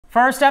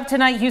First up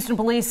tonight, Houston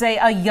police say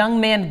a young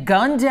man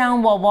gunned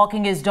down while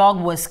walking his dog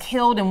was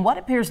killed in what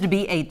appears to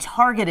be a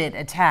targeted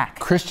attack.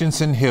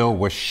 Christensen Hill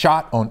was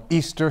shot on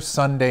Easter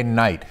Sunday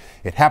night.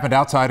 It happened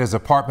outside his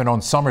apartment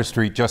on Summer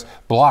Street, just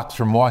blocks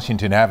from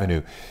Washington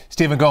Avenue.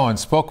 Stephen Goen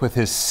spoke with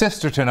his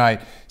sister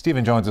tonight.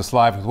 Stephen joins us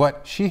live with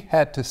what she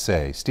had to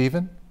say.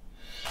 Stephen?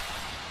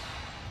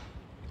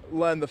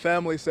 Len, the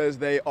family says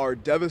they are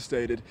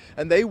devastated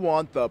and they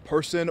want the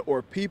person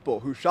or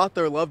people who shot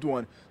their loved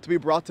one to be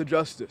brought to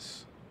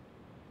justice.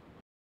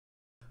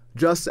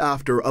 Just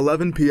after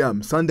 11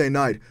 p.m. Sunday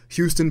night,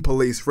 Houston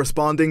police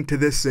responding to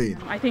this scene.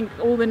 I think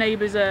all the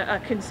neighbors are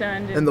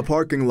concerned. In the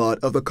parking lot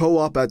of the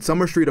co-op at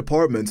Summer Street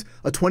Apartments,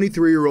 a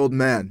 23-year-old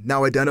man,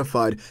 now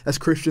identified as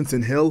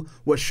Christensen Hill,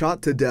 was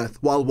shot to death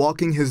while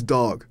walking his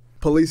dog.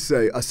 Police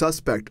say a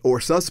suspect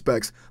or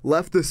suspects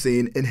left the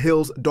scene in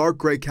Hill's dark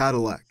gray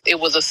Cadillac. It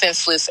was a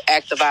senseless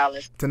act of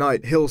violence.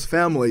 Tonight, Hill's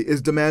family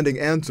is demanding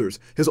answers.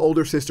 His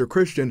older sister,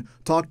 Christian,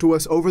 talked to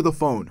us over the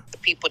phone. The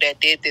people that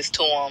did this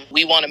to him,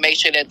 we want to make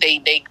sure that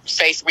they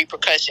face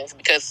repercussions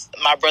because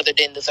my brother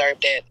didn't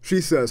deserve that.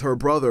 She says her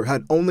brother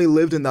had only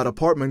lived in that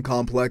apartment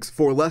complex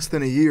for less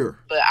than a year.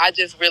 But I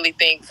just really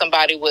think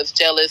somebody was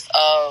jealous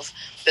of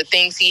the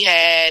things he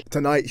had.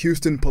 Tonight,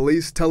 Houston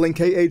police telling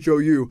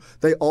KHOU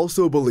they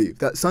also believe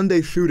that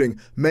Sunday's shooting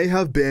may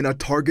have been a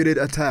targeted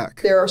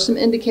attack. There are some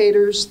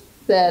indicators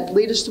that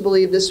lead us to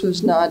believe this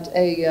was not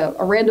a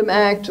random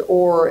act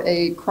or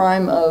a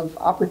crime of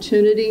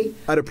opportunity.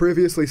 At a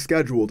previously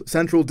scheduled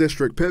Central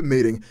District PIP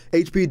meeting,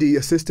 HPD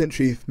Assistant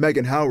Chief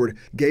Megan Howard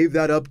gave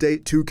that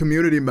update to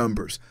community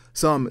members,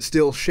 some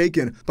still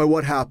shaken by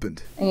what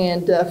happened.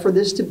 And for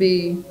this to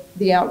be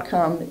the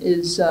outcome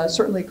is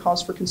certainly a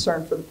cause for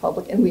concern for the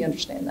public, and we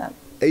understand that.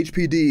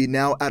 HPD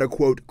now at a,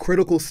 quote,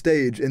 critical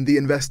stage in the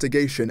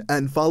investigation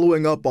and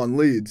following up on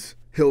leads.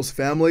 Hill's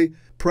family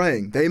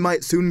praying they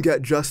might soon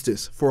get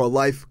justice for a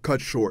life cut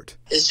short.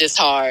 It's just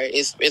hard.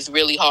 It's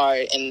really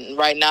hard. And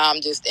right now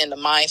I'm just in the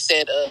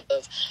mindset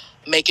of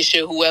making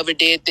sure whoever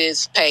did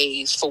this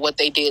pays for what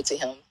they did to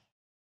him.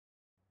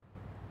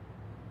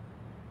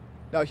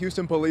 Now,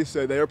 Houston police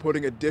say they are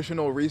putting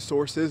additional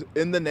resources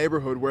in the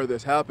neighborhood where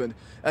this happened.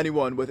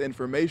 Anyone with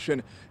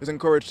information is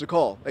encouraged to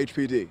call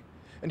HPD.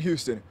 In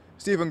Houston,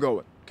 Stephen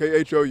Goen,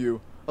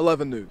 KHOU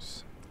 11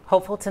 News.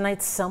 Hopeful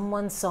tonight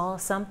someone saw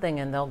something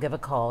and they'll give a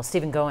call.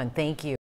 Stephen Goen, thank you.